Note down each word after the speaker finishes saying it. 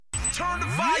Turn the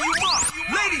volume up.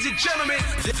 Ladies and gentlemen,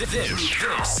 this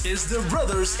is the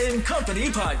Brothers in Company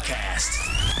podcast.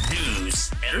 News,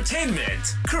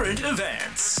 entertainment, current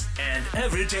events, and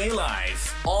everyday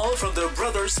life. All from the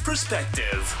brothers'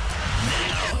 perspective.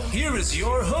 Now, here is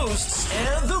your hosts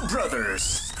and the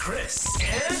brothers, Chris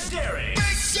and Derek. Make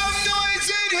some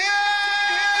noise in here!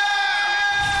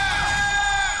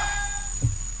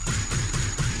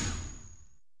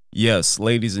 Yes,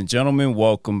 ladies and gentlemen,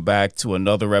 welcome back to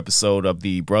another episode of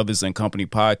the Brothers and Company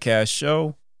podcast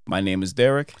show. My name is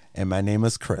Derek. And my name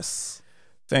is Chris.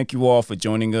 Thank you all for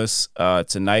joining us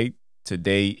tonight.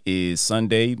 Today is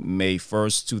Sunday, May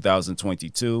 1st,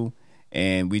 2022.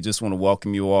 And we just want to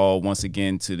welcome you all once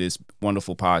again to this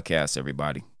wonderful podcast,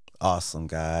 everybody. Awesome,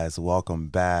 guys. Welcome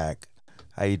back.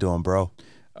 How you doing, bro?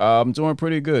 I'm doing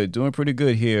pretty good.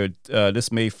 Here this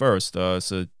May 1st. It's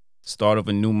the start of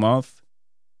a new month.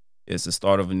 It's the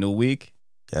start of a new week.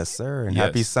 Yes, sir. And Yes.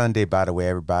 happy Sunday, by the way,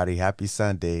 everybody. Happy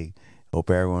Sunday. Hope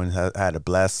everyone had a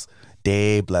blessed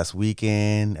day, blessed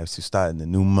weekend as you start in the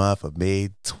new month of May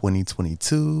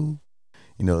 2022.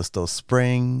 You know, it's still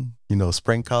spring,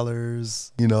 spring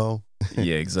colors,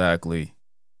 Yeah, exactly.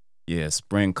 Yeah,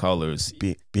 spring colors.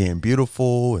 being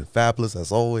beautiful and fabulous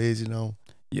as always, Yeah,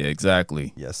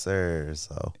 exactly. Yes, sir.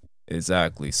 So,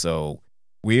 Exactly. So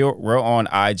we're on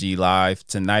IG Live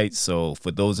tonight. So for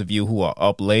those of you who are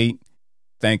up late,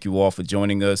 thank you all for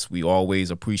joining us. We always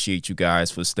appreciate you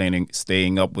guys for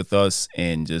staying up with us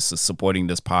and just supporting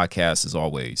this podcast as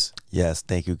always. yes,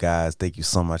 thank you, guys. Thank you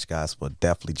so much, guys, for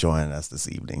definitely joining us this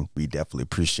evening. We definitely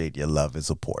appreciate your love and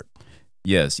support.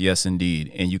 Yes,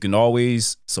 indeed. And you can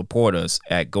always support us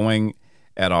at going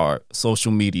at our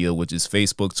social media, which is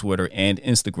Facebook, Twitter, and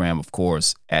Instagram, of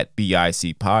course, at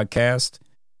BIC Podcast.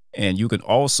 And you can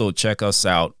also check us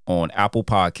out on Apple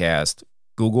Podcast,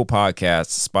 Google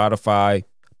Podcasts, Spotify,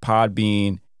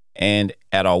 Podbean, and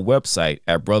at our website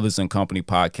at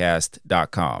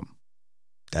brothersandcompanypodcast.com.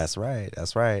 That's right.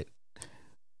 That's right.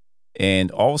 And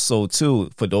also, too,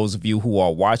 for those of you who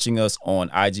are watching us on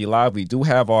IG Live, we do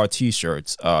have our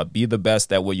T-shirts. Be the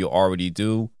best at what you already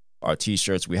do. Our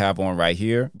T-shirts we have on right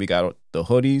here. We got the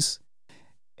hoodies.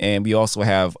 And we also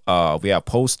have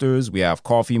posters. We have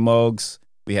coffee mugs.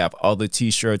 We have other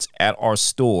T-shirts at our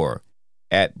store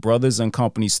at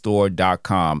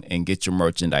brothersandcompanystore.com and get your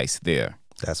merchandise there.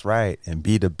 That's right. And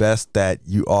be the best that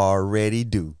you already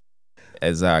do.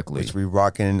 Exactly. Which we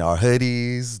rocking our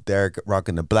hoodies. Derek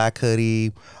rocking the black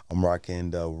hoodie. I'm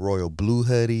rocking the royal blue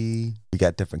hoodie. We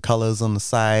got different colors on the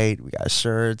site. We got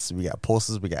shirts. We got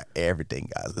posters. We got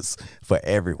everything, guys. It's for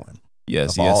everyone.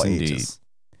 Yes, of all indeed. ages.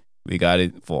 We got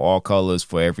it for all colors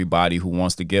for everybody who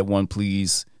wants to get one.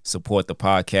 Please support the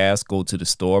podcast. Go to the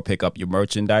store, pick up your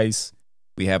merchandise.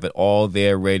 We have it all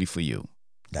there ready for you.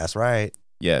 That's right.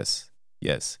 Yes.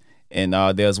 And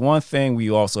there's one thing we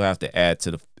also have to add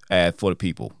for the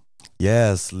people.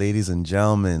 Yes, ladies and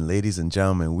gentlemen,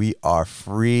 we are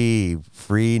free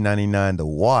 99 to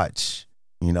watch.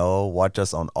 Watch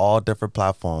us on all different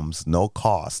platforms, no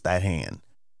cost at hand.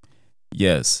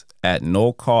 Yes, at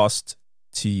no cost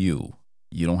to you.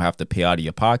 You don't have to pay out of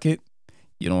your pocket.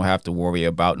 You don't have to worry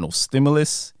about no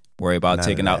stimulus, worry about None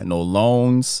taking of out that. no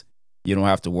loans. You don't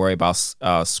have to worry about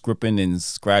scripting and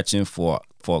scratching for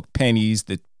pennies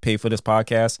to pay for this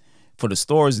podcast. For the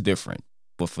store is different.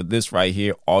 But for this right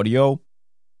here, audio,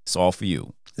 it's all for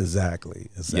you. Exactly.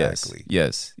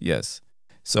 Yes.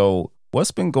 So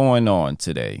what's been going on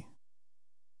today?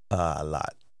 A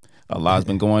lot. A lot's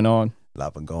been going on. A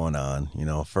lot been going on.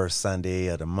 First Sunday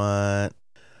of the month.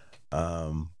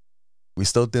 We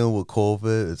still dealing with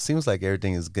COVID. It seems like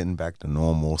everything is getting back to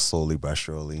normal slowly but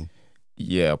surely.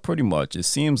 Yeah, pretty much. It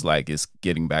seems like it's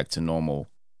getting back to normal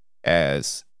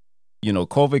as,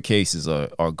 COVID cases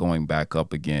are going back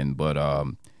up again. But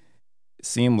it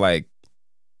seems like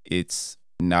it's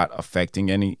not affecting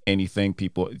anything.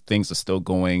 Things are still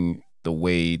going the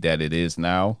way that it is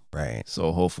now. Right.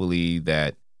 So hopefully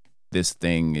that this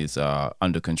thing is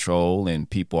under control and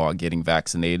people are getting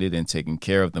vaccinated and taking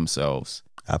care of themselves.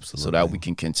 Absolutely. So that we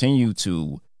can continue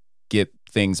to get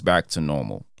things back to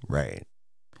normal. Right.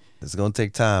 It's going to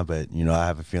take time, but, I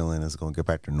have a feeling it's going to get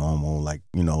back to normal like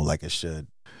it should,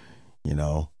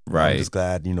 Right. I'm just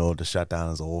glad, the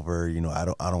shutdown is over. I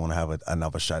don't want to have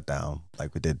another shutdown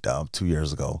like we did 2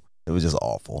 years ago. It was just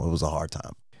awful. It was a hard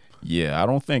time. Yeah, I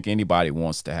don't think anybody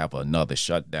wants to have another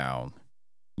shutdown.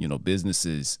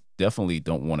 Businesses definitely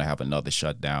don't want to have another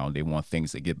shutdown. They want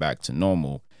things to get back to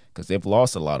normal because they've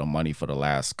lost a lot of money for the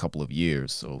last couple of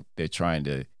years. So they're trying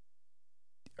to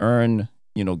earn,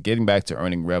 getting back to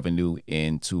earning revenue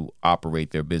and to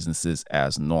operate their businesses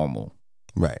as normal.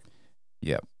 Right.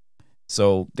 Yep.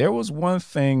 So there was one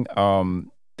thing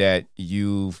that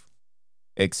you've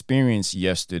experienced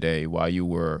yesterday while you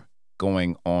were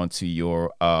going on to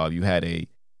your you had a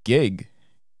gig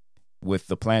with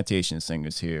the Plantation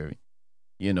Singers here,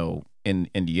 in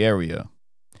the area.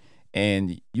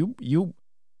 And you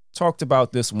talked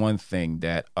about this one thing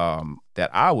that that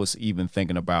I was even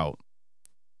thinking about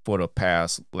for the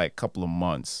past like couple of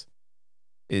months,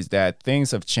 is that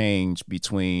things have changed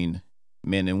between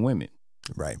men and women.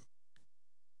 Right.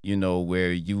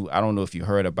 Where I don't know if you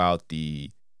heard about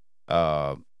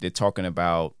they're talking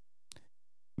about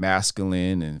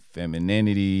masculine and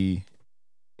femininity,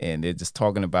 and they're just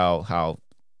talking about how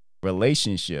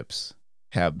relationships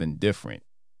have been different.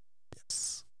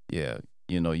 Yes. Yeah.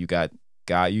 You got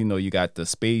you got the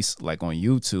space like on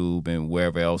YouTube and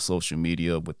wherever else social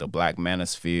media with the Black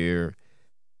Manosphere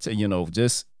to,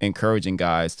 just encouraging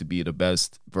guys to be the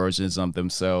best versions of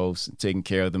themselves, taking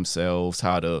care of themselves,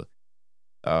 how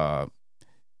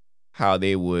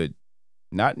they would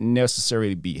not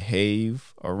necessarily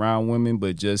behave around women,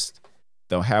 but just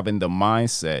having the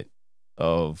mindset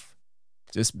of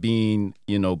just being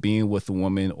with a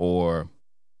woman, or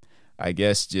I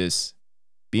guess just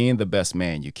being the best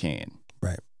man you can.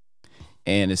 Right.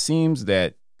 And it seems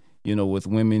that, with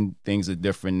women, things are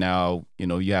different now.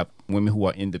 You have women who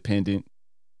are independent,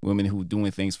 women who are doing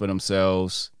things for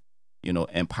themselves,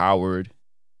 empowered,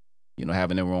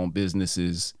 having their own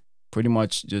businesses, pretty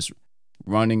much just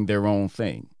running their own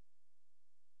thing.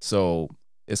 So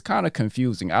it's kind of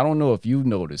confusing. I don't know if you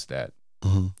noticed that,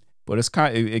 but it's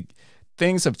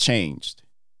things have changed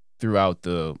throughout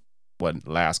the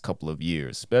last couple of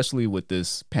years, especially with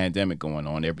this pandemic going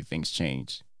on. Everything's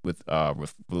changed with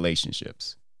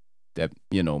relationships. That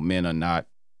men are not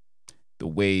the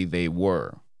way they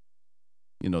were.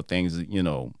 Things.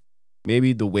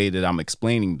 Maybe the way that I'm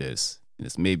explaining this, and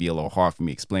it's maybe a little hard for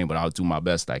me to explain, but I'll do my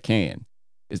best I can.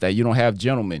 Is that you don't have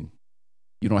gentlemen,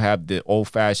 you don't have the old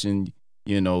fashioned,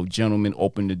 gentleman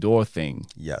open the door thing.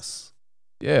 Yes.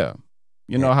 Yeah.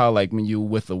 You know how like when you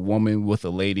with a woman, with a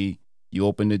lady, you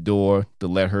open the door to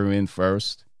let her in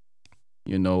first,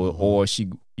 or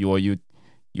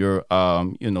you're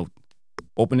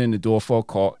opening the door for a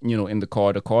car, in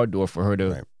the car door for her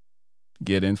to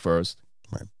get in first.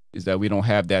 Right. Is that we don't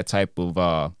have that type of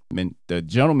the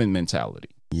gentleman mentality.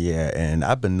 Yeah, and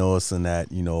I've been noticing that,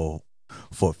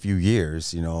 for a few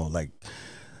years,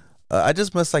 I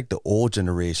just miss like the old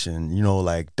generation,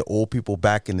 like the old people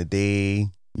back in the day,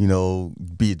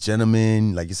 be a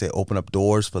gentleman, like you say, open up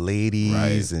doors for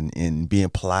ladies, right. and being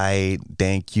polite.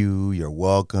 Thank you. You're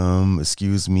welcome.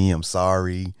 Excuse me. I'm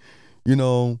sorry.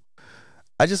 I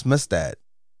just miss that.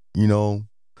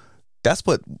 That's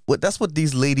what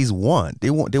these ladies want. They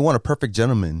want a perfect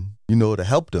gentleman, to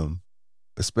help them,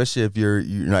 especially if you're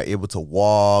not able to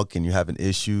walk and you're having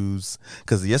issues.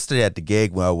 Because yesterday at the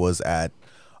gig when I was at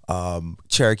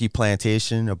Cherokee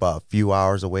Plantation, about a few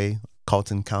hours away,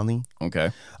 Colton County.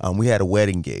 Okay. We had a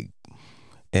wedding gig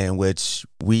in which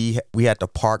we had to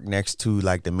park next to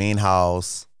like the main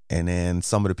house, and then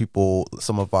some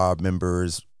of our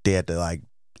members, they had to like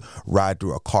ride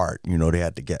through a cart.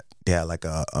 They had like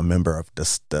a member of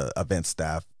the event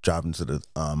staff driving to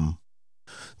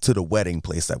the wedding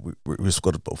place that we were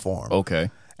going to perform. Okay.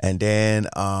 And then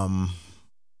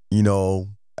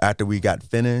after we got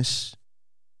finished,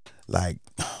 like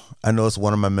I noticed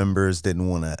one of my members didn't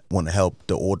want to help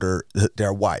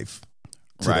their wife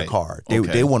to the car.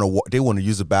 They want to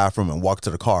use the bathroom and walk to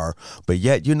the car, but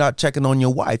yet you're not checking on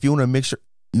your wife. You want to make sure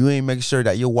you ain't making sure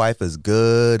that your wife is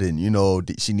good and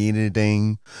she need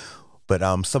anything. But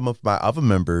some of my other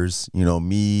members,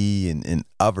 me and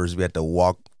others, we had to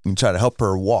walk and try to help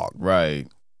her walk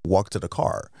to the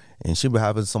car, and she was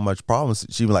having so much problems.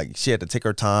 She had to take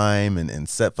her time and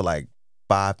sit for like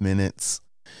 5 minutes.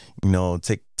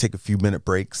 Take a few minute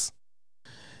breaks.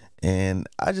 And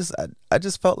I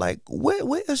just felt like,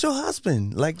 where is your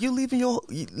husband? Like you leaving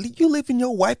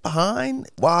your wife behind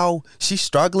while she's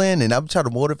struggling, and I'm trying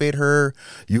to motivate her.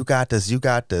 You got this.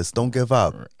 Don't give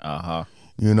up.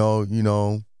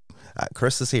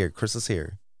 Chris is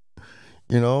here.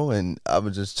 And I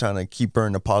was just trying to keep her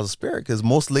in a positive spirit because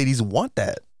most ladies want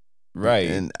that. Right.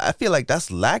 And I feel like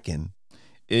that's lacking.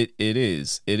 It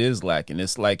is lacking.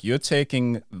 It's like you're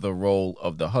taking the role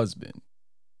of the husband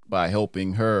by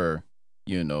helping her,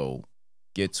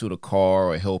 get to the car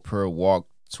or help her walk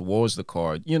towards the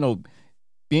car.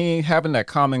 Having that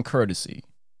common courtesy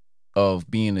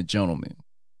of being a gentleman,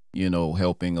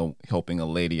 helping a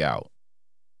lady out.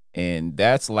 And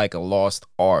that's like a lost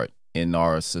art in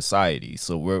our society.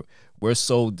 So we're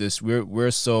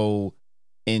so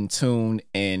in tune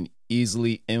and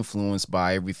easily influenced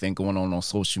by everything going on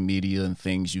social media and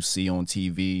things you see on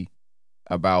TV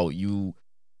about you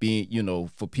being,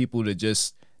 for people to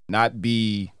just not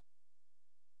be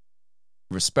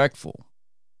respectful.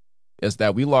 Is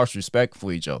that we lost respect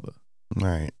for each other.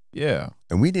 Right. Yeah.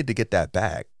 And we need to get that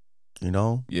back,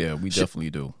 Yeah, we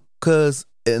definitely do. Because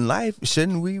in life,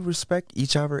 shouldn't we respect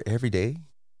each other every day?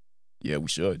 Yeah, we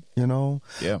should.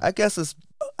 Yeah. I guess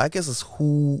it's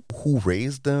who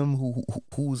raised them,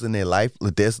 who's in their life.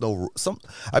 There's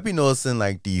I be noticing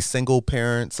like the single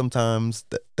parents sometimes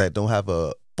that don't have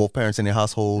both parents in their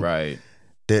household. Right.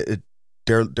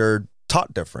 They're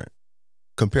taught different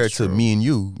compared to me and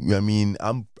you. I mean,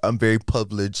 I'm very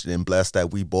privileged and blessed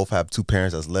that we both have two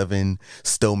parents that's living,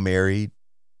 still married.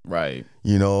 Right.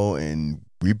 And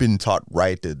we've been taught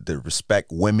right to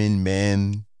respect women,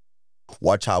 men,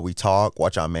 watch how we talk,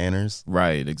 watch our manners.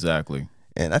 Right, exactly.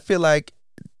 And I feel like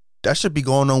that should be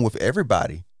going on with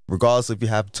everybody, regardless if you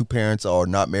have two parents or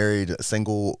not married,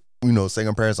 single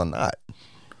parents or not.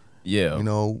 Yeah.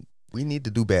 We need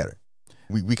to do better.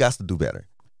 We got to do better.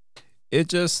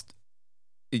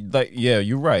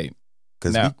 You're right.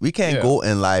 Because we can't go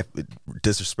in life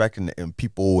disrespecting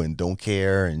people and don't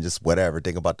care and just whatever,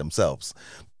 think about themselves.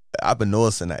 I've been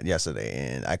noticing that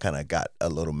yesterday, and I kind of got a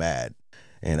little mad.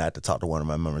 And I had to talk to one of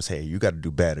my members. Hey, you got to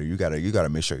do better. You got to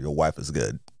make sure your wife is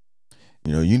good.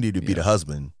 You need to be the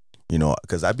husband.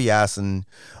 Because I be asking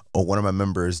one of my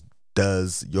members,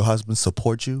 does your husband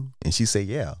support you? And she say,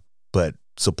 yeah, but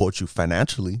support you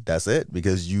financially. That's it.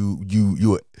 Because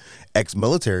you're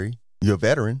ex-military. You're a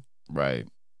veteran. Right.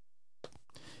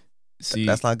 See,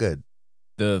 that's not good.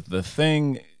 The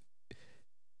thing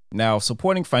now,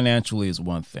 supporting financially is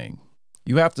one thing.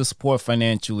 You have to support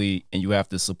financially, and you have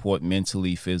to support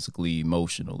mentally, physically,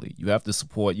 emotionally. You have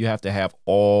to have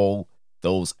all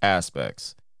those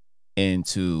aspects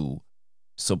into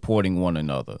supporting one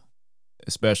another,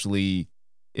 especially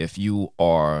if you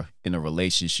are in a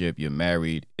relationship, you're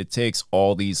married. It takes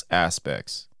all these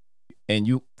aspects.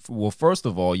 And first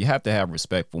of all, you have to have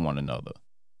respect for one another.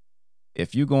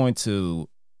 If you're going to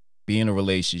be in a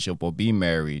relationship or be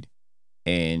married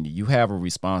and you have a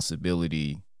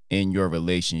responsibility in your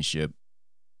relationship,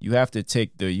 you have to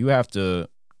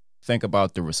think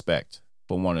about the respect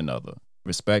for one another,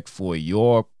 respect for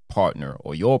your partner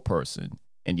or your person,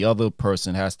 and the other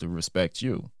person has to respect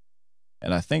you.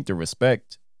 And I think the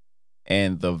respect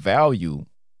and the value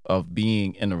of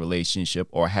being in a relationship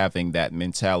or having that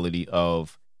mentality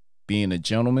of being a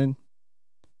gentleman,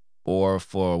 or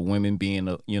for women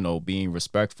being being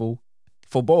respectful,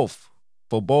 for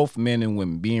both men and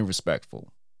women being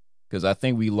respectful. Because I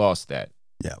think we lost that.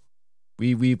 Yeah.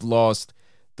 We've lost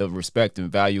the respect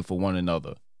and value for one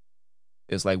another.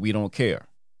 It's like we don't care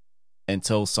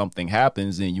until something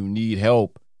happens and you need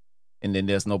help, and then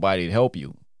there's nobody to help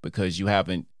you because you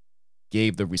haven't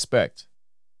gave the respect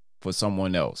for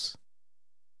someone else.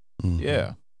 Mm-hmm.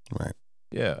 Yeah. Right.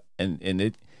 Yeah.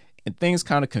 And things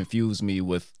kind of confuse me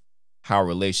with how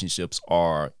relationships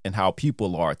are and how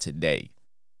people are today.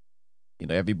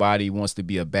 Everybody wants to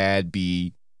be a bad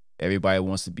bee. Everybody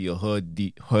wants to be a hood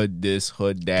this,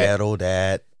 hood that. Ghetto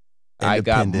that. I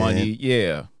got money.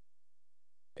 Yeah.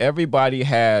 Everybody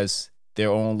has their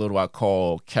own little, I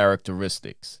call,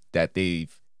 characteristics that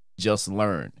they've just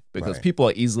learned. Because people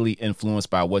are easily influenced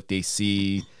by what they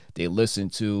see, they listen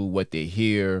to, what they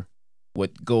hear,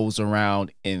 what goes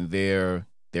around in their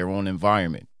own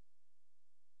environment.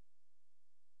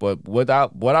 But what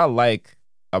I like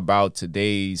about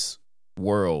today's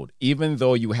world, even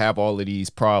though you have all of these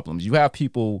problems, you have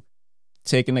people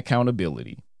taking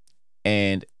accountability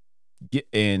and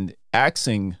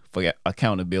asking for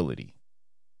accountability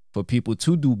for people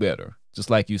to do better, just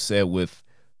like you said with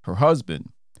her husband.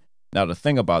 Now, the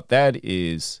thing about that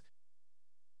is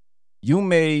you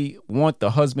may want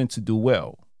the husband to do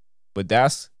well, but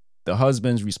that's the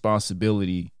husband's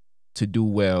responsibility to do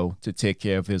well, to take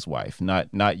care of his wife,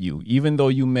 not you, even though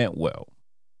you meant well.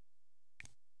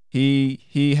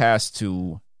 He has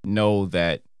to know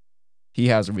that he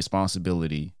has a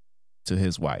responsibility to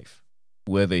his wife,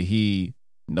 whether he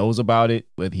knows about it,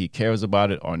 whether he cares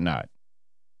about it or not,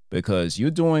 because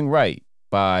you're doing right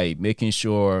by making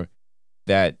sure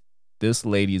that this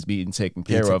lady is being taken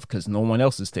care of because no one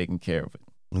else is taking care of it.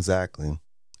 Exactly.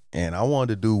 And I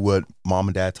wanted to do what mom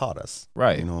and dad taught us.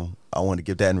 Right. I wanted to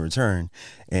give that in return.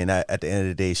 And at the end of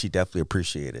the day, she definitely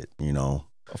appreciated it,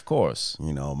 Of course.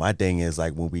 My thing is,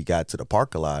 like, when we got to the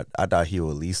parking lot, I thought he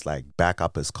would at least like back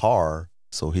up his car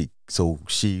so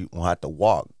she won't have to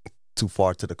walk too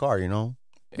far to the car, It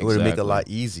would make it a lot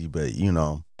easy, but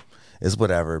it's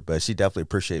whatever. But she definitely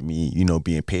appreciate me,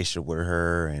 being patient with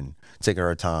her and taking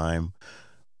her time.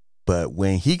 But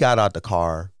when he got out the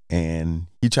car and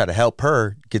he tried to help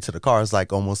her get to the car, it's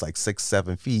like almost like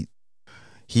 6-7 feet.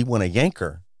 He want to yank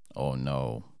her. Oh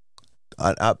no.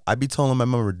 I be telling my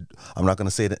member, I'm not gonna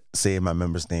say my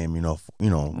member's name,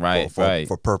 Right,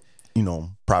 for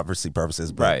privacy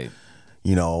purposes, but Right.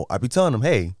 I be telling him,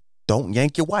 hey, don't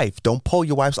yank your wife, don't pull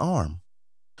your wife's arm.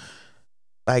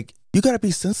 Like, you gotta be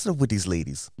sensitive with these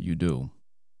ladies. You do.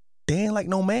 They ain't like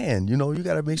no man, you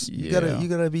gotta make sure, you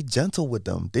gotta be gentle with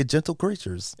them. They're gentle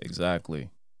creatures, Exactly.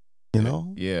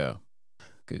 Yeah.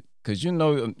 Because you're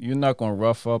not going to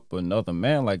rough up another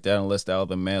man like that unless the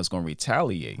other man's going to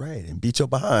retaliate. Right, and beat your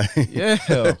behind. Yeah.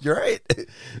 You're right.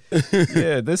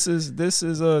 Yeah, this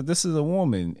is a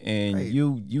woman, and Right.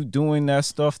 you doing that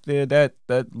stuff there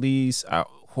that leads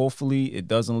hopefully it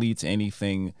doesn't lead to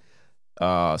anything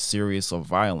serious or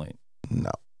violent.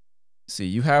 No. See,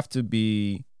 you have to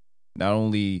be not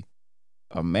only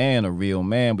a real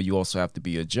man, but you also have to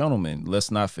be a gentleman. Let's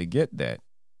not forget that.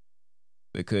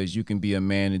 Because you can be a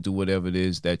man and do whatever it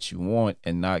is that you want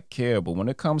and not care. But when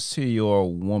it comes to your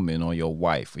woman or your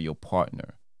wife or your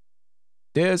partner,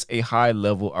 there's a high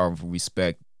level of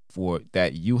respect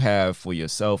that you have for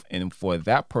yourself and for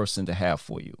that person to have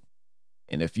for you.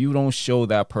 And if you don't show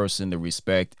that person the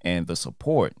respect and the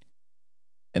support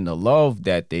and the love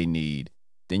that they need,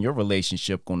 then your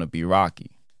relationship going to be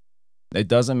rocky. It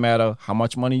doesn't matter how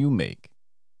much money you make,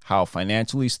 how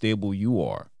financially stable you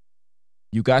are.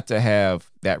 You got to have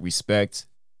that respect,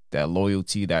 that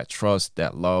loyalty, that trust,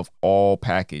 that love, all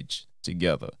packaged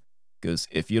together. Because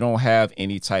if you don't have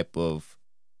any type of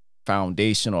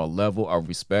foundation or level of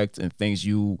respect and things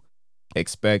you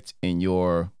expect in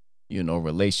your,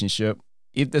 relationship,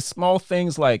 if the small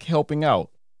things like helping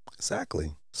out,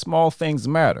 Exactly. small things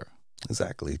matter.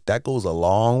 Exactly. That goes a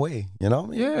long way,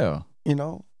 Yeah.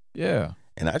 Yeah.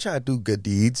 And I try to do good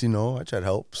deeds, I try to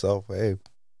help. So, hey,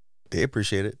 they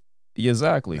appreciate it.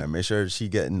 Exactly. I make sure she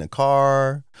get in the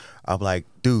car. I'm like,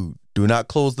 dude, do not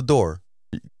close the door.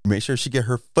 Make sure she get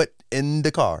her foot in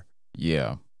the car.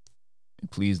 Yeah. And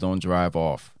please don't drive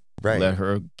off. Right. Let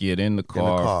her get in the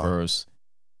car first.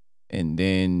 And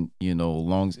then,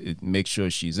 make sure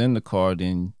she's in the car,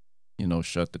 then,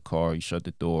 shut the car, you shut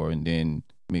the door, and then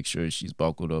make sure she's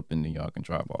buckled up and then y'all can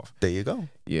drive off. There you go.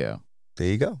 Yeah. There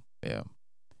you go. Yeah.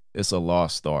 It's a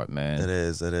lost start, man. It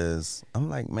is. I'm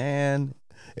like, man,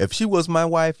 if she was my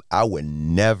wife, I would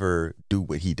never do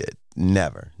what he did.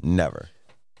 Never.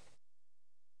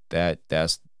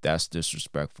 That's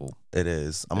disrespectful. It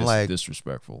is. I'm It's like,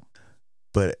 disrespectful.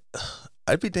 but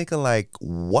I'd be thinking like,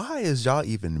 why is y'all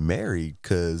even married?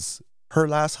 Because her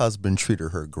last husband treated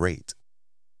her great.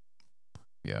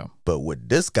 Yeah. But with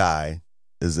this guy,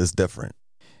 is different.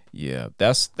 Yeah.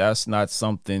 That's not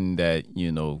something that,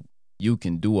 you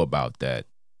can do about that.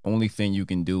 Only thing you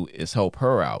can do is help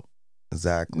her out.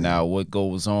 Exactly. Now, what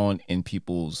goes on in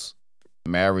people's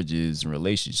marriages and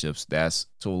relationships, that's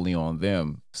totally on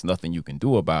them. It's nothing you can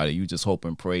do about it. You just hope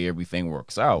and pray everything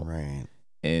works out. Right.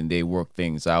 And they work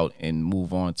things out and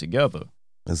move on together.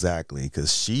 Exactly.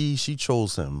 Because she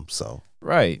chose him. So.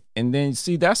 Right. And then,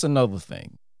 see, that's another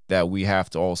thing that we have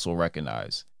to also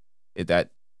recognize. Is that,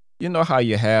 how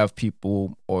you have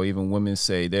people or even women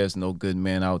say there's no good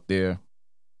men out there.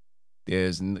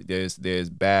 There's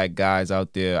bad guys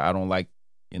out there. I don't like,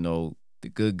 the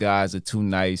good guys are too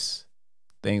nice.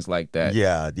 Things like that.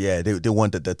 Yeah. They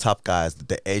want the tough guys,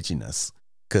 the edginess,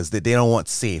 because they don't want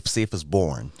safe. Safe is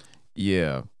boring.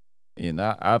 Yeah. And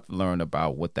I've learned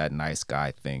about what that nice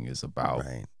guy thing is about.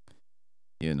 Right.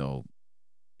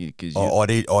 Because Or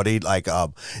they like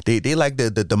they like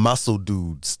the muscle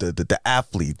dudes, the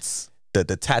athletes, the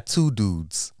tattoo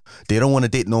dudes. They don't want to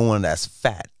date no one that's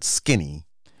fat, skinny.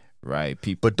 Right.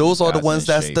 People. But those are the guys ones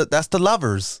in that's the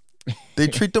lovers. They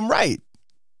treat them right.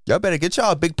 Y'all better get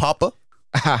y'all a big papa.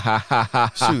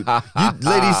 Shoot, you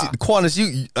ladies, Quantas,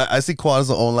 I see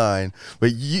Quantas online,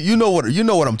 but you know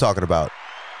what I'm talking about.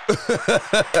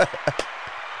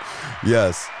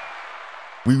 Yes,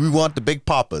 we want the big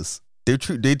papas. They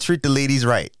treat the ladies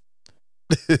right.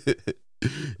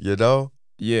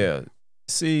 Yeah.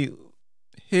 See,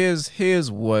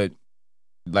 here's what,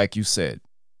 like you said,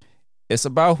 it's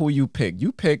about who you pick.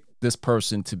 You pick this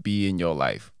person to be in your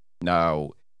life.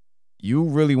 Now, you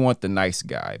really want the nice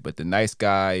guy, but the nice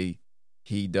guy,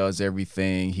 he does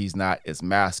everything. He's not as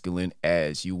masculine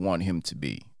as you want him to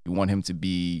be. You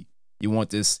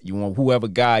want whoever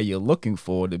guy you're looking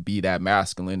for to be that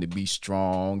masculine, to be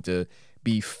strong, to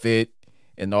be fit,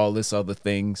 and all this other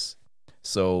things.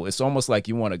 So it's almost like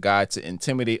you want a guy to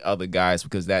intimidate other guys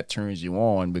because that turns you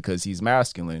on because he's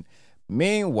masculine.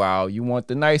 Meanwhile, you want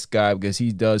the nice guy because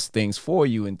he does things for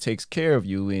you and takes care of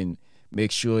you and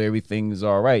makes sure everything is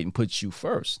all right and puts you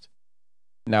first.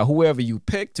 Now, whoever you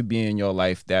pick to be in your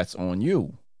life, that's on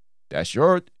you. That's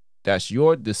your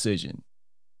decision.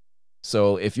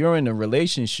 So if you're in a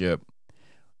relationship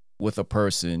with a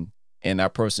person and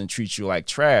that person treats you like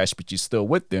trash, but you're still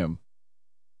with them,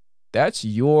 that's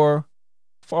your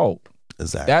fault.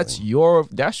 Exactly.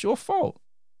 That's your fault.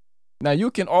 Now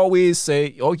you can always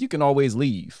say, oh, you can always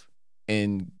leave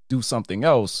and do something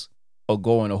else or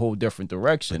go in a whole different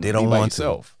direction. But they don't want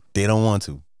to. They don't want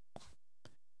to.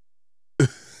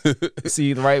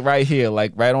 See, right here,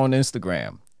 like right on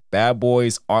Instagram, bad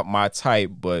boys aren't my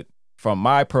type, but from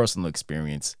my personal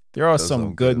experience, there are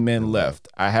some good men left.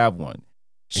 I have one.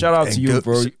 Shout out to you,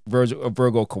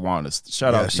 Virgo Kiwanis.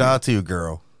 Shout out to you,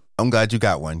 girl. I'm glad you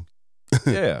got one.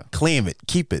 Yeah. Claim it.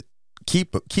 Keep it.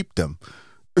 Keep them.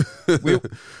 we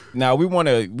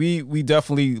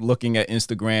definitely looking at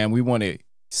Instagram. We want to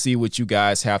see what you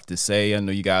guys have to say. I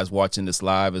know you guys watching this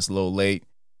live. It's a little late,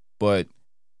 but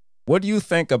what do you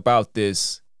think about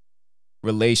this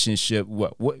relationship?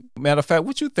 What matter of fact,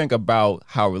 what you think about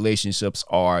how relationships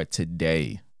are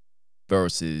today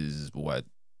versus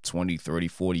 20, 30,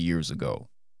 40 years ago,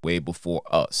 way before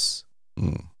us?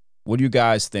 What do you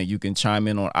guys think? You can chime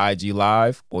in on IG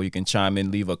Live, or you can chime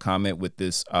in, leave a comment with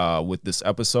this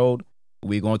episode.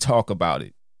 We're gonna talk about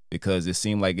it because it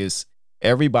seemed like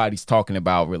everybody's talking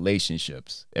about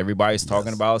relationships. Everybody's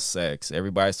talking about sex.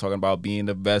 Everybody's talking about being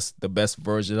the best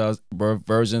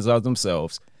versions of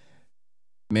themselves.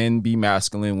 Men be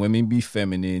masculine, women be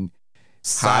feminine.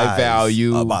 Size, high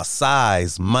value, about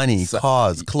size, money,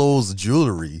 cars, clothes,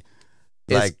 jewelry.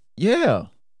 Yeah.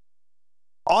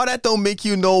 All that don't make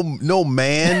you no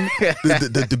man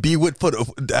to be with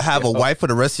to have a wife for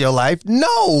the rest of your life.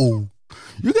 No,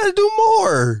 you got to do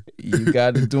more. You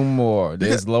got to do more.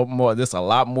 There's a lot more. There's a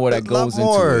lot more that goes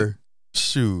into it.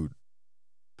 Shoot,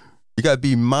 you got to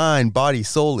be mind, body,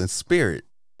 soul, and spirit.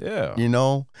 Yeah, you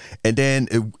know. And then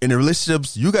in the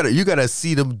relationships, you gotta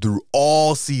see them through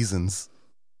all seasons.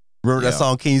 Remember that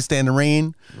song, "Can You Stand the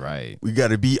Rain"? Right. We got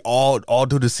to be all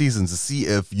through the seasons to see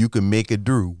if you can make it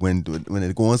through when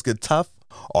the goings get tough.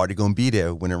 Are they gonna be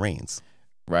there when it rains?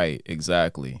 Right.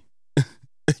 Exactly.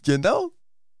 You know.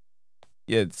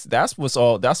 Yeah, that's what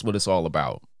it's all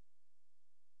about.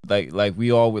 Like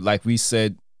we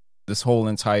said this whole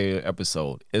entire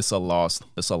episode, it's a lost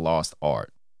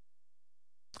art.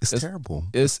 It's terrible.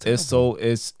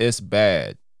 It's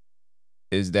bad.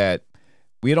 Is that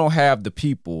we don't have the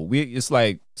people. It's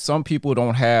like some people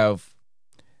don't have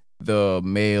the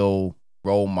male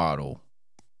role model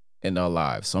in their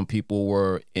lives. Some people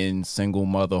were in single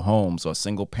mother homes or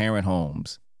single parent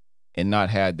homes and not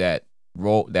had that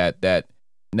role that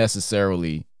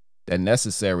necessary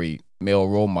male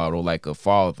role model like a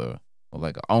father or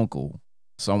like an uncle,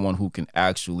 someone who can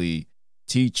actually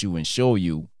teach you and show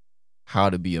you how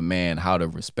to be a man, how to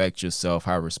respect yourself,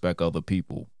 how to respect other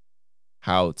people,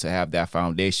 how to have that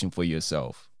foundation for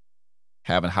yourself,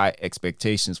 having high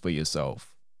expectations for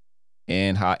yourself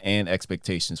and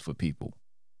expectations for people.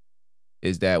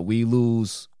 Is that we're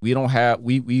losing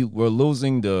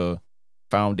the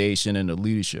foundation and the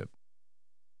leadership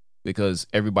because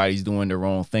everybody's doing their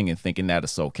own thing and thinking that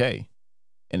it's okay.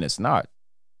 And it's not.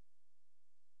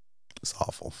 It's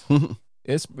awful.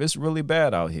 It's really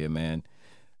bad out here, man.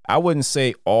 I wouldn't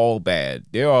say all bad.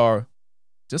 There are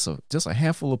just a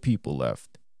handful of people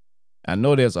left. I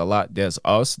know there's a lot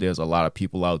of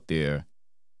people out there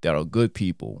that are good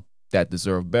people that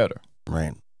deserve better.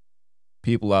 Right.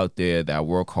 People out there that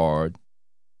work hard,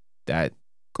 that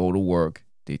go to work,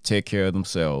 they take care of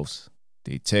themselves,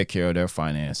 they take care of their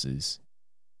finances,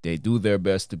 they do their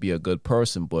best to be a good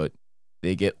person, but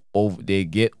they get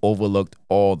overlooked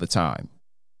all the time.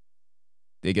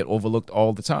 They get overlooked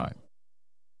all the time.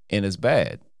 And it's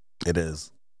bad. It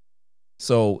is.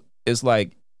 So it's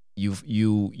like you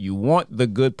want the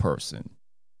good person,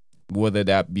 whether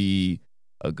that be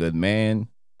a good man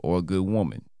or a good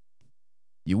woman.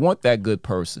 You want that good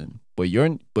person, but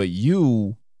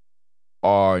you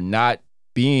are not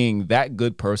being that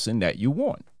good person that you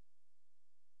want.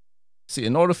 See,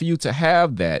 in order for you to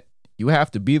have that, you have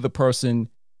to be the person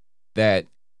that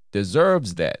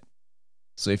deserves that.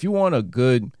 So if you want a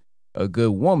good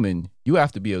woman, you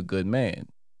have to be a good man.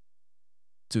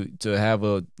 To have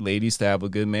a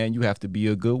good man, you have to be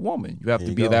a good woman. You have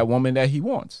to be that woman that he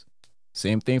wants.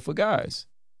 Same thing for guys.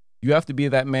 You have to be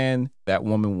that man that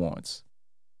woman wants.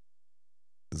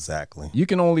 Exactly. You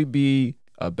can only be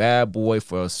a bad boy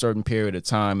for a certain period of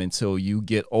time until you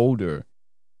get older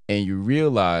and you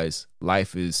realize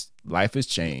life is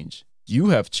changed. You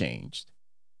have changed.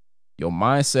 Your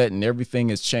mindset and everything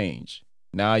has changed.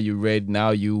 Now you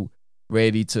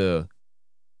ready to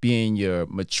be in your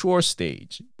mature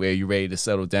stage where you're ready to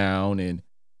settle down and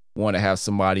want to have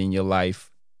somebody in your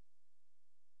life.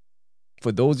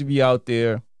 For those of you out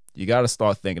there, you got to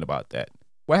start thinking about that.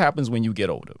 What happens when you get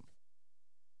older?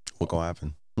 What gonna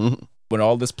happen? When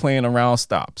all this playing around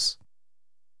stops,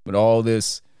 when all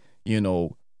this,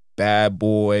 bad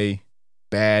boy,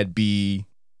 bad B,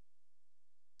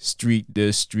 street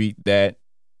this, street that,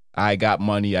 I got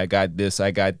money, I got this,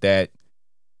 I got that.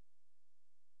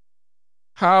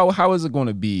 How is it going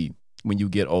to be when you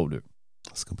get older?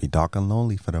 It's gonna be dark and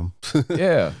lonely for them.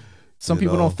 Yeah. Some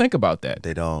people don't think about that.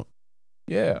 They don't.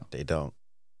 Yeah. They don't.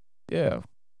 Yeah.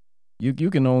 You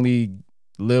can only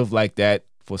live like that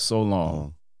for so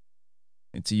long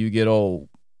until you get old.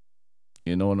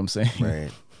 You know what I'm saying?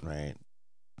 Right.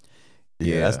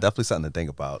 Yeah, that's definitely something to think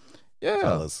about.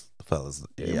 Yeah. Fellas.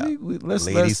 Yeah.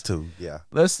 Ladies too. Yeah.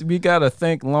 We gotta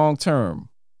think long term.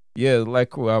 Yeah,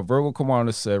 like Virgo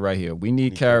Commander said right here, we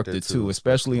need character too,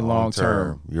 especially long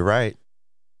term. You're right.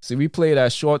 See, we play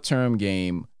that short term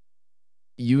game.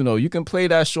 You can play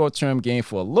that short term game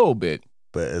for a little bit,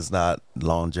 but it's not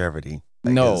longevity.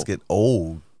 No, it's get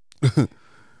old.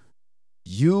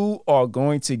 You are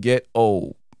going to get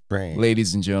old, right,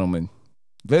 ladies and gentlemen.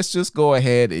 Let's just go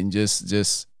ahead and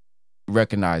just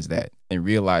recognize that and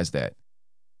realize that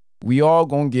we all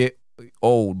gonna get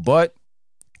old. But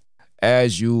I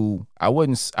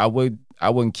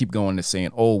wouldn't keep going to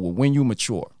saying, oh, well, when you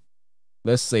mature,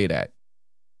 let's say that,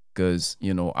 because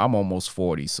I'm almost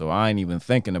 40, so I ain't even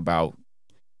thinking about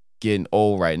getting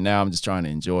old right now. I'm just trying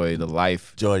to enjoy the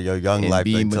life, enjoy your young life,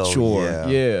 be mature.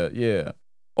 Yeah.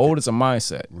 Old is a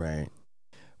mindset, right?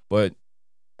 But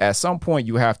at some point,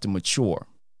 you have to mature.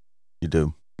 You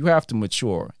do. You have to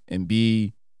mature and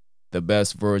be the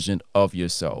best version of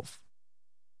yourself,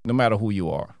 no matter who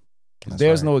you are.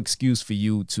 There's no excuse for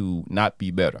you to not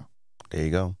be better. There you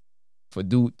go.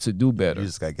 To do better. You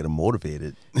just gotta get them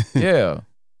motivated. Yeah.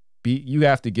 You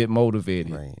have to get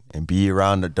motivated. Right. And be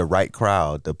around the right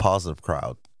crowd, the positive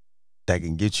crowd that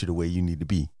can get you the way you need to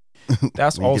be.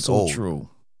 That's also true.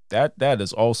 That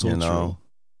is also true.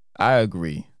 I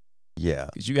agree. Yeah.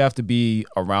 Because you have to be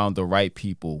around the right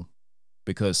people,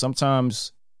 because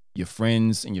sometimes your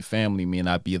friends and your family may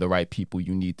not be the right people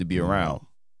you need to be around.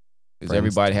 Because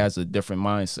everybody has a different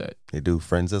mindset. They do.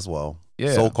 Friends as well.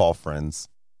 Yeah. So-called friends.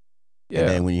 Yeah. And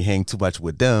then when you hang too much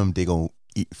with them, they going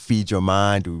to feed your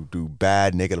mind, do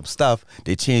bad, negative stuff.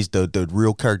 They change the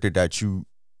real character that you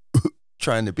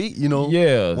trying to be,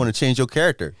 Yeah. Want to change your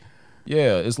character.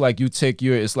 Yeah. It's like you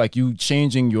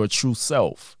changing your true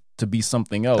self to be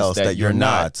something else that you're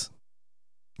not.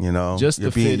 Just to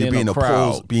fit in a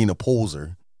crowd. Being a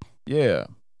poser. Yeah.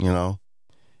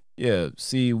 Yeah,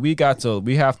 see, we have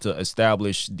to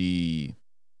establish the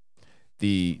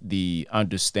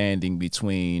understanding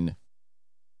between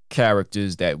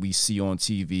characters that we see on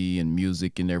TV and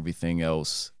music and everything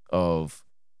else of,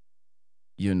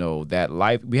 that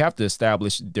life. We have to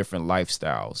establish different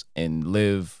lifestyles and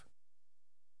live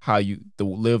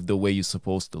the way you're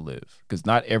supposed to live, because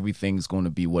not everything's going to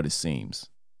be what it seems.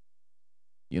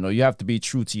 You have to be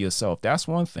true to yourself. That's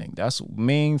one thing. That's the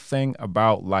main thing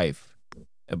about life.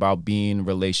 About being in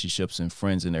relationships and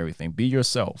friends and everything. Be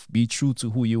yourself. Be true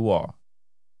to who you are.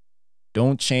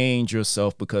 Don't change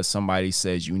yourself because somebody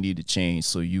says you need to change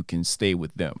so you can stay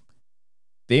with them.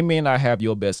 They may not have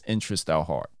your best interest at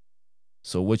heart.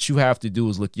 So what you have to do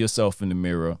is look yourself in the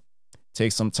mirror,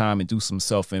 take some time and do some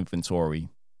self-inventory,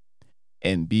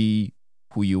 and be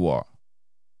who you are.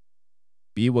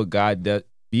 Be what God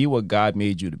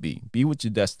made you to be. Be what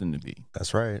you're destined to be.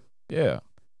 That's right. Yeah.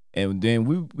 And then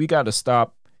we got to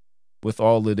stop with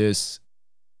all of this.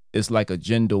 It's like a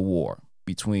gender war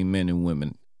between men and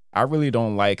women. I really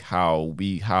don't like how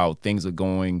things are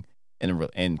going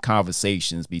in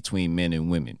conversations between men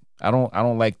and women. I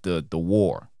don't like the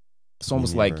war. It's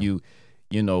almost like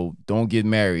don't get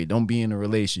married, don't be in a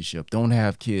relationship, don't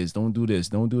have kids, don't do this,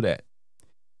 don't do that.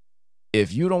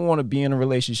 If you don't want to be in a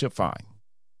relationship, fine.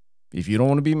 If you don't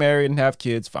want to be married and have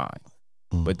kids, fine.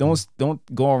 But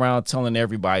don't go around telling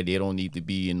everybody they don't need to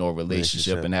be in no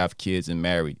relationship and have kids and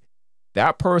married.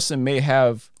 That person may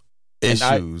have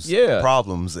issues,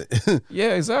 problems.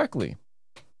 Yeah, exactly.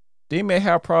 They may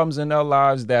have problems in their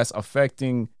lives that's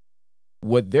affecting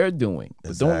what they're doing.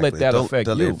 But don't let that affect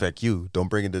you. Don't affect you. Don't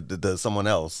bring it to someone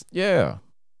else. Yeah.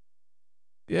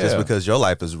 Just because your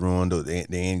life is ruined, they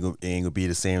ain't gonna be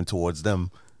the same towards them.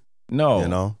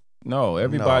 No. No,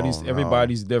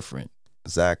 everybody's different.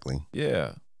 Exactly.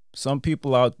 Yeah. Some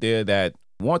people out there that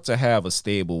want to have a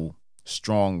stable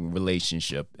strong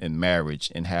relationship and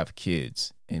marriage and have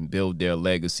kids and build their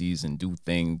legacies and do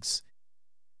things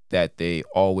that they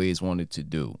always wanted to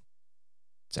do,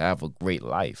 to have a great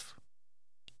life.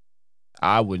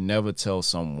 I would never tell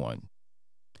someone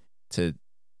to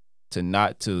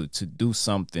do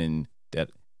something, that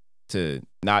to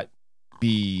not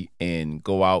be and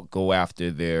go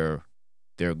after their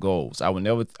goals. I would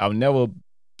never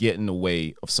get in the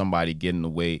way of somebody getting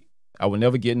away. I would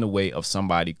never get in the way of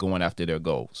somebody going after their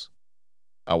goals.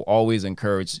 I will always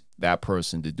encourage that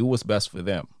person to do what's best for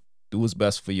them. Do what's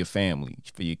best for your family,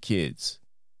 for your kids.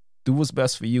 Do what's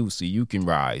best for you so you can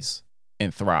rise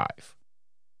and thrive.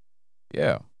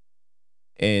 Yeah.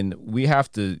 And we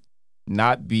have to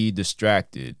not be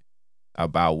distracted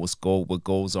about what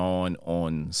goes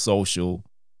on social,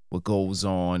 what goes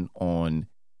on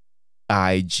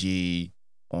IG,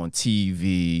 on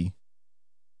TV.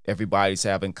 Everybody's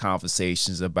having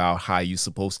conversations about how you're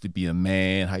supposed to be a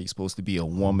man, how you're supposed to be a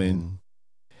woman. Mm-hmm.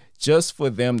 Just for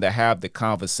them to have the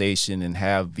conversation and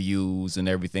have views and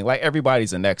everything. Like,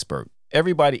 everybody's an expert.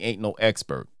 Everybody ain't no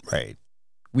expert. Right.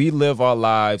 We live our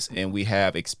lives and we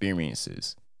have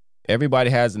experiences.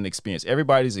 Everybody has an experience.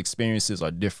 Everybody's experiences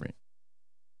are different.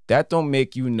 That don't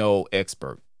make you no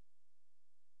expert.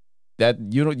 That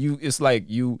it's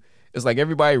like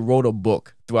everybody wrote a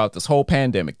book throughout this whole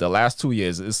pandemic, the last 2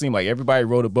 years. It seemed like everybody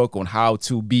wrote a book on how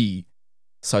to be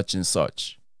such and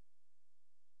such.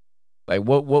 Like,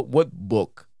 what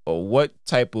book or what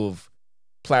type of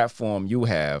platform you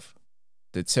have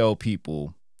to tell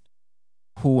people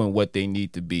who and what they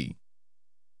need to be?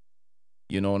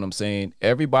 You know what I'm saying?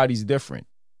 Everybody's different.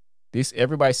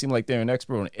 Everybody seems like they're an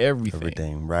expert on everything.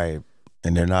 Everything, right?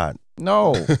 And they're not.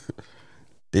 No.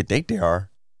 They think they are.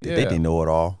 They think they know it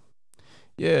all.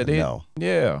 Yeah, they know.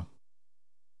 Yeah.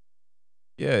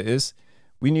 Yeah,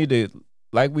 we need to,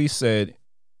 like we said,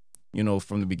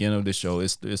 from the beginning of the show,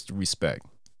 it's the respect.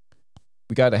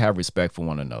 We got to have respect for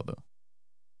one another.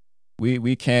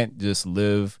 We can't just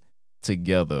live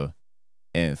together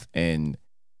and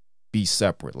be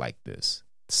separate like this.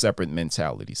 Separate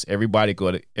mentalities. Everybody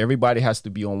has to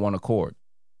be on one accord.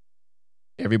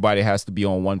 Everybody has to be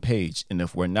on one page. And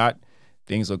if we're not,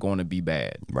 things are going to be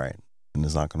bad. Right. And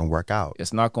it's not going to work out.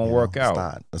 It's not going to work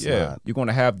out. It's not. You're going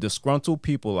to have disgruntled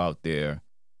people out there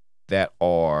that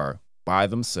are by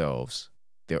themselves.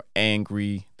 They're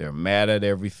angry. They're mad at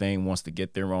everything, wants to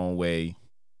get their own way,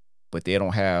 but they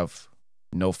don't have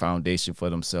no foundation for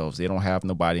themselves. They don't have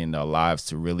nobody in their lives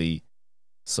to really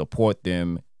support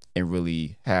them and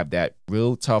really have that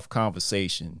real tough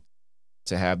conversation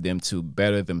to have them to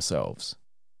better themselves.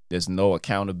 There's no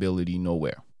accountability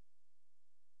nowhere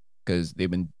because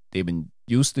they've been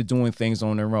used to doing things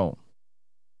on their own.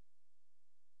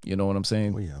 You know what I'm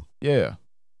saying? Oh, yeah. Yeah.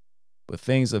 But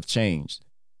things have changed.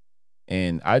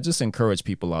 And I just encourage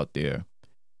people out there,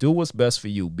 do what's best for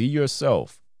you. Be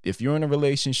yourself. If you're in a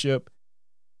relationship,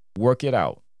 work it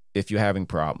out if you're having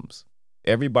problems.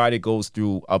 Everybody goes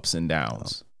through ups and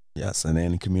downs. Yes, and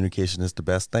then communication is the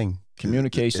best thing.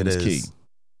 Communication is key.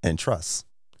 And trust.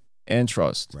 And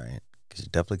trust. Right. Because you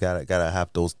definitely gotta have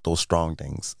those strong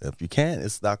things. If you can't,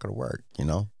 it's not gonna work,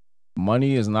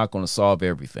 Money is not gonna solve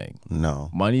everything. No.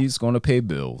 Money is gonna pay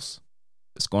bills.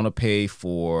 It's gonna pay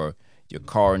for your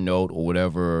car note or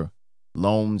whatever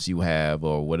loans you have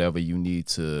or whatever you need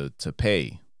to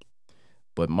pay.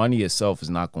 But money itself is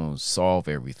not gonna solve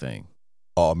everything.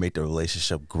 Or make the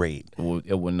relationship great.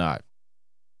 It will not.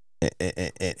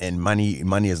 And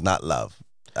money is not love.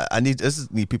 I need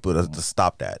people to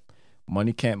stop that.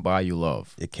 Money can't buy you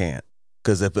love. It can't.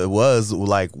 Because if it was,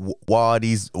 like, while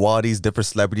these different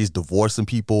celebrities divorcing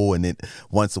people, and then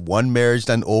once one marriage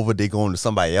done over, they go into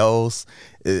somebody else,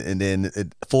 and then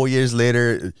 4 years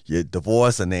later you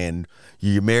divorce, and then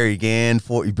you marry again.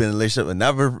 You've been in a relationship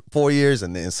another 4 years,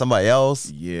 and then somebody else.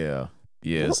 Yeah.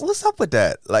 Yes. What's up with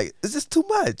that? Like, it's just too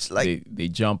much. Like, they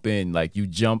jump in, like you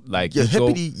jump, like you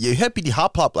hippity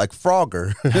hop hop like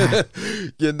Frogger.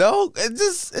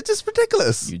 It's just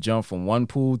ridiculous. You jump from one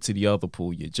pool to the other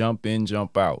pool. You jump in,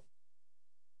 jump out.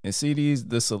 And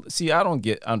I don't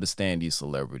understand these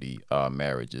celebrity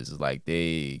marriages. It's like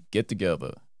they get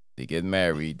together, they get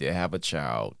married, they have a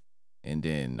child, and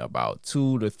then about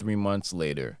 2 to 3 months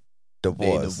later,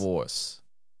 they divorce.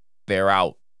 They're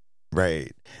out.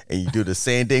 Right. And you do the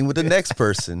same thing with the next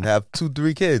person. Have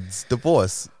 2-3 kids.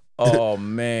 Divorce. Oh,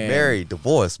 man. Married,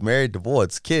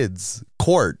 divorce, kids,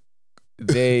 court,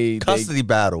 custody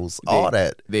battles, all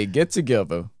that. They get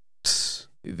together.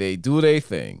 They do their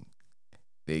thing.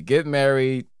 They get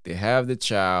married. They have the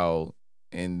child.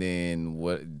 and then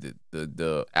what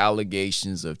the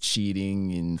allegations of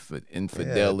cheating and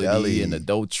infidelity and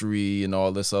adultery and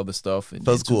all this other stuff, and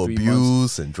physical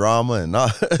abuse and drama and all.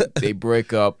 They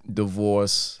break up,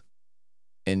 divorce,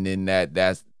 and then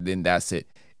that's it.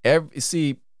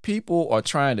 See, people are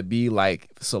trying to be like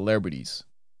celebrities,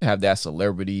 have that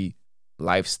celebrity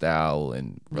lifestyle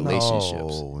and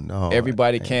relationships. No,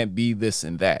 everybody can't be this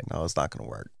and that. No, it's not gonna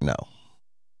work. No.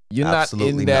 You're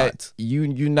Absolutely not in that. Not.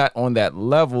 You're not on that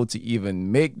level to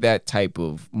even make that type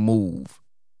of move.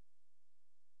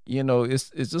 You know, it's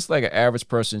just like an average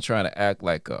person trying to act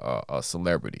like a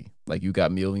celebrity. Like you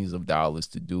got millions of dollars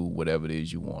to do whatever it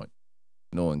is you want,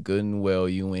 knowing good and well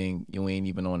you ain't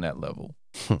even on that level.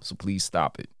 So please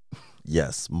stop it.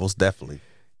 Yes, most definitely.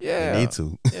 Yeah, you need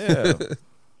to. Yeah,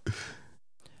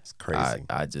 it's crazy.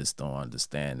 I just don't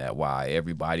understand that. Why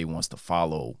everybody wants to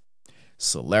follow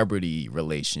celebrity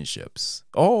relationships.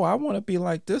 Oh, I want to be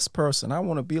like this person. I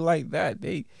want to be like that.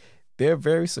 They're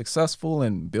very successful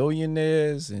and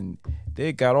billionaires, and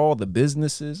they got all the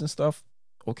businesses and stuff.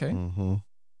 Okay,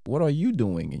 what are you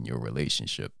doing in your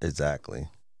relationship? Exactly.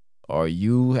 Are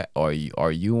you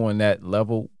on that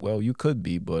level? Well, you could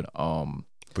be, but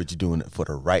you're doing it for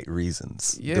the right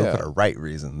reasons. Yeah, do it for the right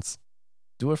reasons.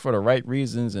 Do it for the right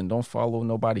reasons, and don't follow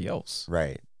nobody else.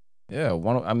 Right. Yeah,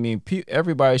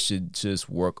 everybody should just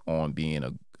work on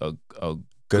being a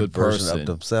good version of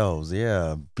themselves.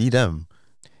 Yeah, be them.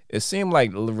 It seemed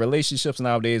like relationships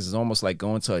nowadays is almost like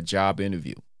going to a job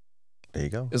interview. There you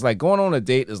go. It's like going on a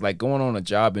date. It's like going on a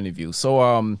job interview.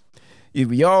 So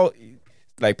if y'all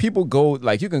like people go,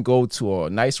 like you can go to a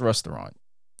nice restaurant.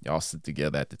 Y'all sit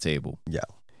together at the table. Yeah.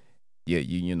 Yeah,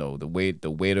 you know the waiter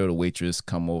or the waitress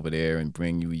come over there and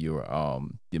bring you your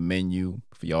menu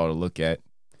for y'all to look at.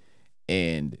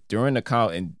 And during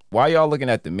and while y'all looking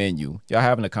at the menu, y'all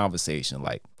having a conversation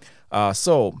like,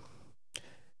 so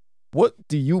what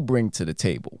do you bring to the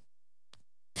table?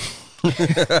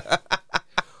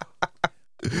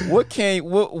 What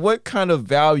kind of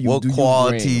value? What do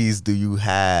qualities do you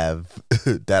have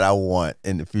that I want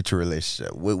in the future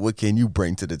relationship? What can you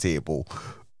bring to the table?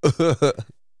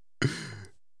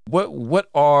 What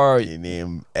are your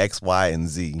name? X, Y, and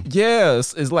Z.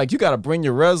 Yes, it's like you got to bring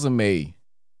your resume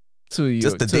to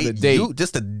the date.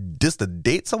 Just to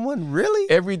date someone, really?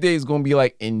 Every day is gonna be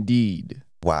like Indeed.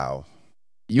 Wow.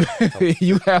 You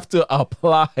have to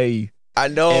apply. I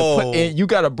know. You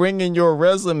got to bring in your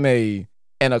resume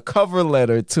and a cover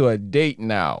letter to a date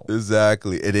now.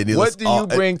 Exactly. And then what do you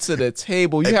bring to the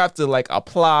table? You have to like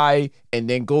apply and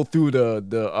then go through the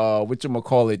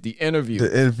the interview.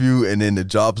 The interview, and then the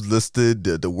jobs listed,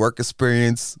 the work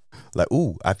experience. Like,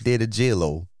 ooh, I've dated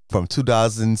J-Lo from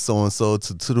 2000 so and so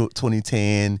to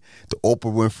 2010, the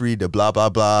Oprah Winfrey, the blah blah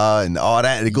blah, and all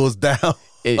that. And it goes down.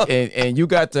 and you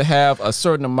got to have a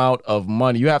certain amount of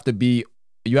money. You have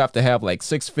to have like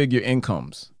 6-figure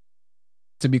incomes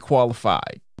to be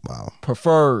qualified. Wow.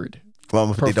 Preferred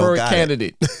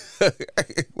candidate.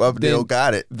 Well, they don't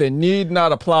got it. They need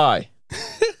not apply.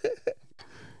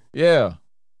 Yeah.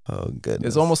 Oh, goodness.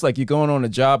 It's almost like you're going on a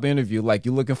job interview, like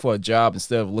you're looking for a job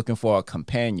instead of looking for a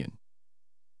companion.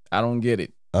 I don't get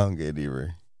it. I don't get it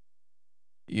either.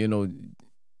 You know,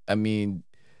 I mean,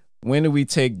 when do we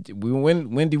take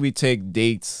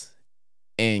dates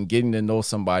and getting to know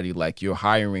somebody like you're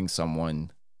hiring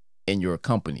someone in your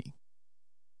company?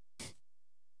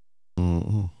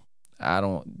 Mm-hmm.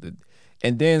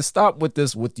 And then stop with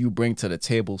this what do you bring to the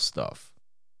table stuff.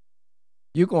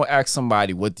 You're going to ask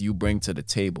somebody what do you bring to the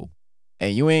table,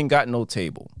 and you ain't got no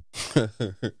table.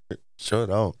 Sure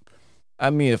don't.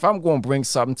 I mean, if I'm going to bring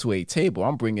something to a table,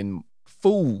 I'm bringing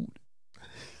food.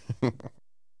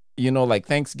 You know, like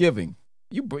Thanksgiving.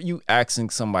 You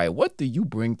asking somebody, what do you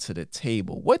bring to the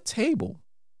table? What table?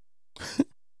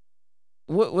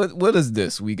 What is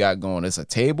this we got going? It's a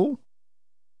table?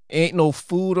 Ain't no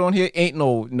food on here. Ain't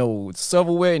no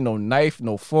silverware, no knife,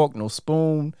 no fork, no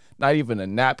spoon, not even a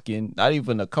napkin, not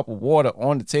even a cup of water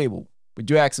on the table. But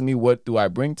you asking me what do I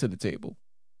bring to the table?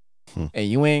 And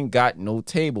you ain't got no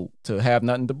table to have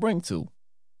nothing to bring to.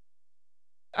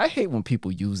 I hate when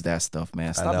people use that stuff,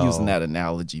 man. Stop using that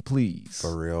analogy, please.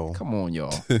 For real. Come on,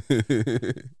 y'all.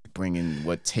 Bringing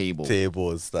what table?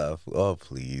 Table and stuff. Oh,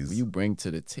 please. What you bring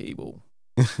to the table?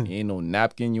 Ain't no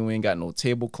napkin. You ain't got no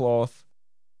tablecloth.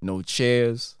 No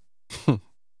chairs.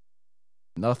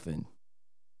 Nothing.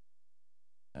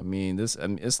 I mean,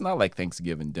 it's not like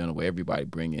Thanksgiving dinner where everybody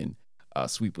bring in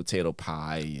sweet potato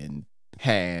pie and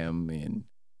ham, and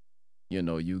you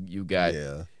know you got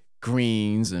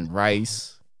greens and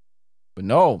rice. But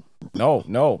no.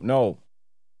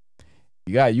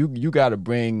 You got to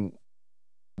bring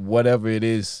whatever it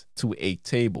is to a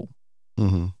table.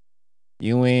 Mm-hmm.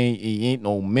 It ain't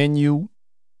no menu,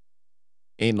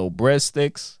 ain't no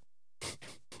breadsticks,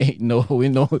 ain't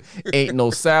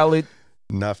no salad.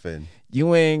 Nothing.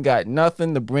 You ain't got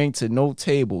nothing to bring to no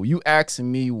table. You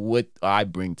asking me what I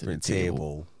bring to the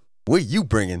table. What you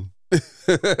bringing?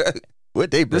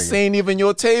 What they bringing? This ain't even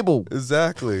your table.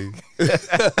 Exactly.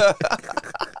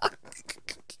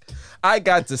 I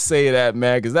got to say that,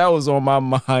 man, because that was on my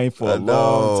mind for a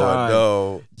long time.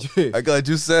 No, I glad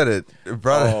you said it.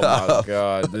 Brought it up. My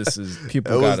God,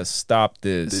 people gotta stop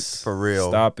this for real.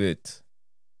 Stop it.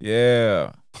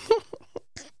 Yeah,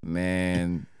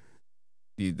 man.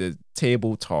 The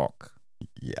table talk.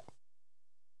 Yeah,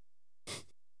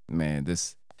 man.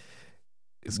 It's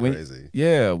crazy.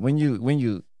 Yeah, when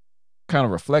you kind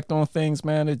of reflect on things,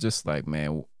 man, it's just like,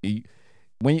 man,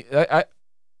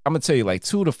 I'm gonna tell you, like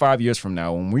 2 to 5 years from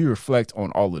now, when we reflect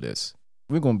on all of this,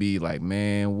 we're gonna be like,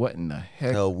 man, what in the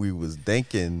heck? Hell, we was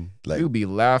thinking, like, we'll be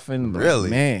laughing, like,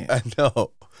 really, man. I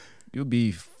know. You'll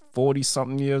be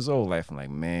 40-something years old, laughing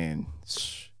like, man,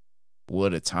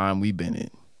 what a time we've been in.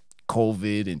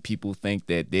 COVID, and people think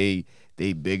that they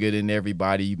bigger than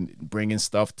everybody, bringing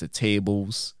stuff to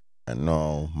tables. I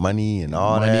know, money and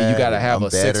all that. You gotta have a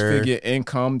 6-figure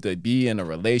income to be in a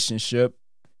relationship.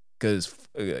 Because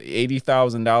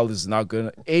 $80,000 is not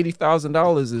good.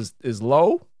 $80,000 is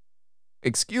low.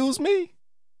 Excuse me.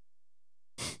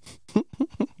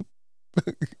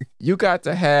 You got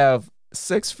to have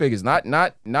 6 figures, not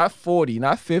 40,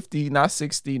 not 50, not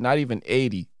 60, not even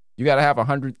 80. You got to have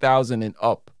 100,000 and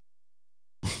up.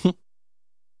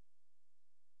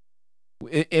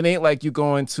 It ain't like you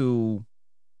going to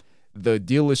the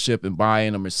dealership and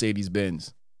buying a Mercedes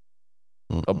Benz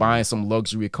or buying some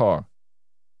luxury car.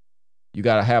 You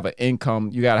gotta have an income.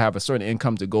 You gotta have a certain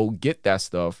income to go get that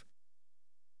stuff.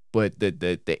 But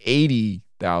the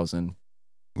 80,000.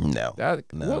 No.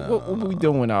 What are we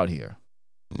doing out here?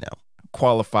 No.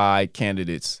 Qualified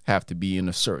candidates have to be in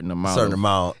a certain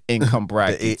amount income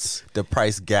brackets. The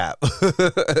price gap.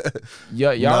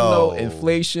 Yeah, y'all know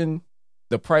inflation.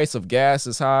 The price of gas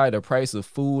is high. The price of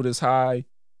food is high.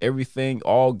 Everything,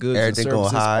 all goods and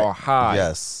services are high.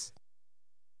 Yes.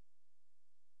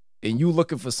 And you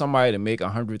looking for somebody to make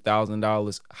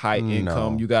 $100,000 high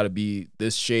income. You got to be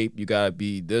this shape. You got to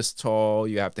be this tall.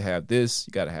 You have to have this.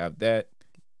 You got to have that.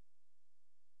 You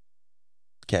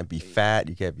can't be fat.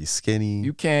 You can't be skinny.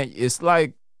 You can't. It's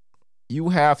like you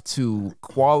have to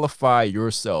qualify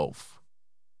yourself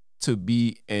to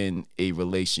be in a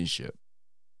relationship.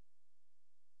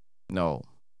 No,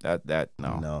 no. No, that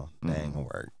ain't gonna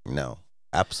work. No,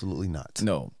 absolutely not.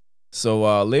 No.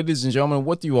 So, ladies and gentlemen,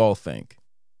 what do you all think?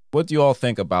 What do you all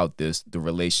think about the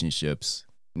relationships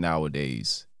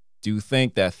nowadays? Do you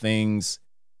think that things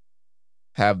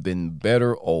have been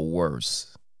better or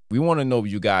worse? We want to know what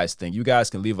you guys think. You guys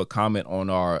can leave a comment on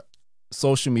our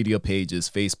social media pages,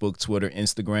 Facebook, Twitter,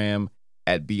 Instagram,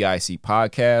 at BIC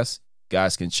Podcast. You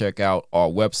guys can check out our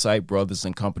website,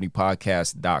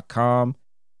 brothersandcompanypodcast.com.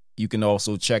 You can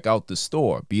also check out the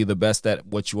store. Be the best at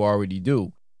what you already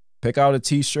do. Pick out a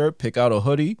t-shirt, pick out a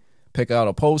hoodie, pick out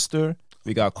a poster.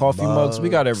 We got coffee mugs. We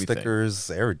got everything. Stickers,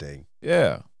 everything.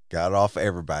 Yeah. Got it all for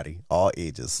everybody, all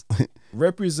ages.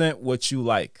 Represent what you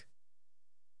like.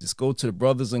 Just go to the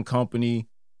Brothers and Company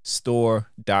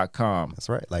store.com. That's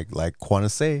right. Like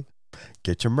Quanah say,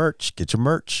 get your merch. Get your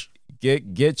merch.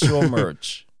 Get your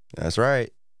merch. That's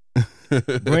right.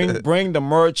 Bring the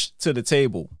merch to the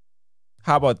table.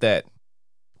 How about that?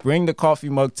 Bring the coffee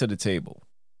mug to the table.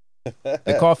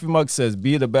 The coffee mug says,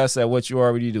 be the best at what you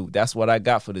already do. That's what I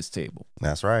got for this table.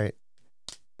 That's right.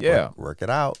 Yeah. Work it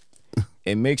out.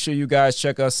 And make sure you guys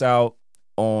check us out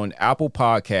on Apple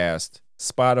Podcast,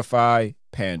 Spotify,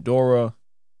 Pandora.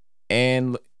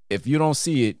 And if you don't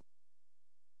see it,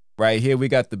 right here, we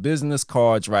got the business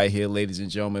cards right here, ladies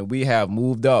and gentlemen. We have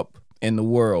moved up in the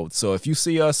world. So if you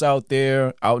see us out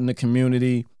there, out in the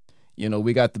community, you know,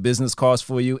 we got the business cards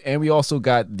for you. And we also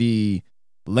got the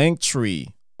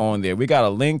Linktree on there. We got a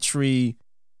Linktree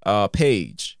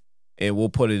page, and we'll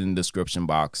put it in the description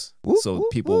box so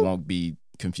people won't be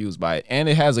confused by it. And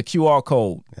it has a QR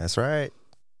code. That's right.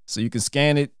 So you can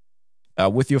scan it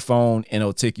with your phone, and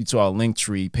it'll take you to our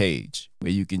Linktree page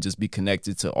where you can just be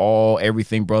connected to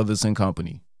everything Brothers and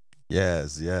Company.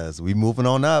 Yes. We moving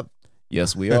on up.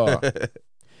 Yes, we are.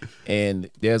 And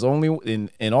there's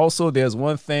also there's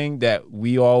one thing that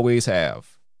we always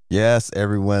have. Yes,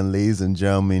 everyone, ladies and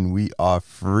gentlemen, we are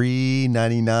free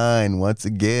 99 once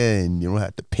again. You don't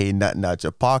have to pay nothing out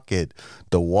your pocket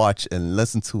to watch and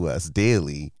listen to us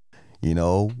daily. You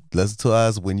know, listen to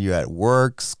us when you're at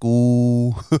work,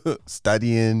 school,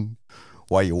 studying,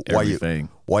 While you Everything.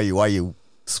 while you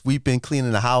sweeping,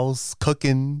 cleaning the house,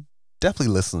 cooking,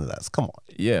 definitely listen to us. Come on.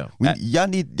 Yeah. Y'all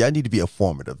need to be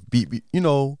informative. Be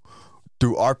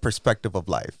through our perspective of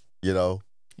life,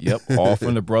 Yep. All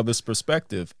from the brother's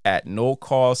perspective at no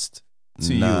cost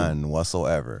to None you.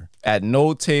 whatsoever. At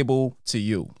no table to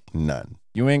you. None.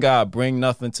 You ain't got to bring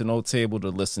nothing to no table to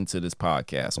listen to this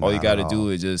podcast. All you Not got to at do all.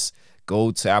 is just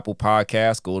go to Apple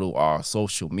Podcasts, go to our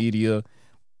social media,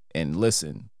 and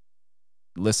listen.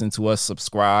 Listen to us,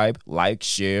 subscribe, like,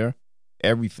 share,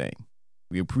 everything.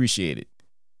 We appreciate it.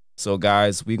 So,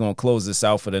 guys, we're going to close this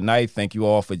out for the night. Thank you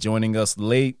all for joining us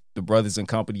late. The Brothers and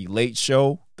Company Late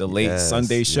Show, the late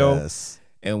Sunday show. Yes.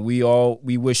 And we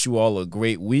wish you all a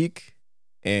great week.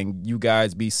 And you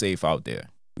guys be safe out there.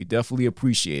 We definitely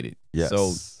appreciate it. Yes.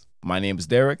 So, my name is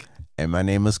Derek. And my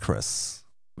name is Chris.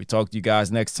 We talk to you guys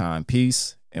next time.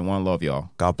 Peace and one love,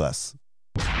 y'all. God bless.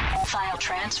 File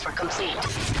transfer complete.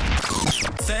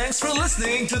 Thanks for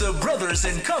listening to the Brothers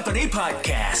and Company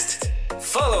podcast.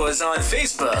 Follow us on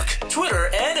Facebook, Twitter,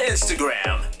 and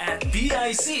Instagram at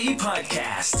BICE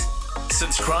Podcast.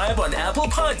 Subscribe on Apple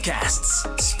Podcasts,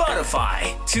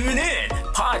 Spotify, TuneIn,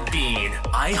 Podbean,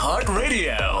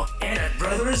 iHeartRadio, and at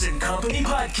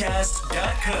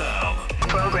brothersandcompanypodcast.com.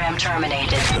 Program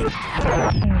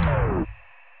terminated.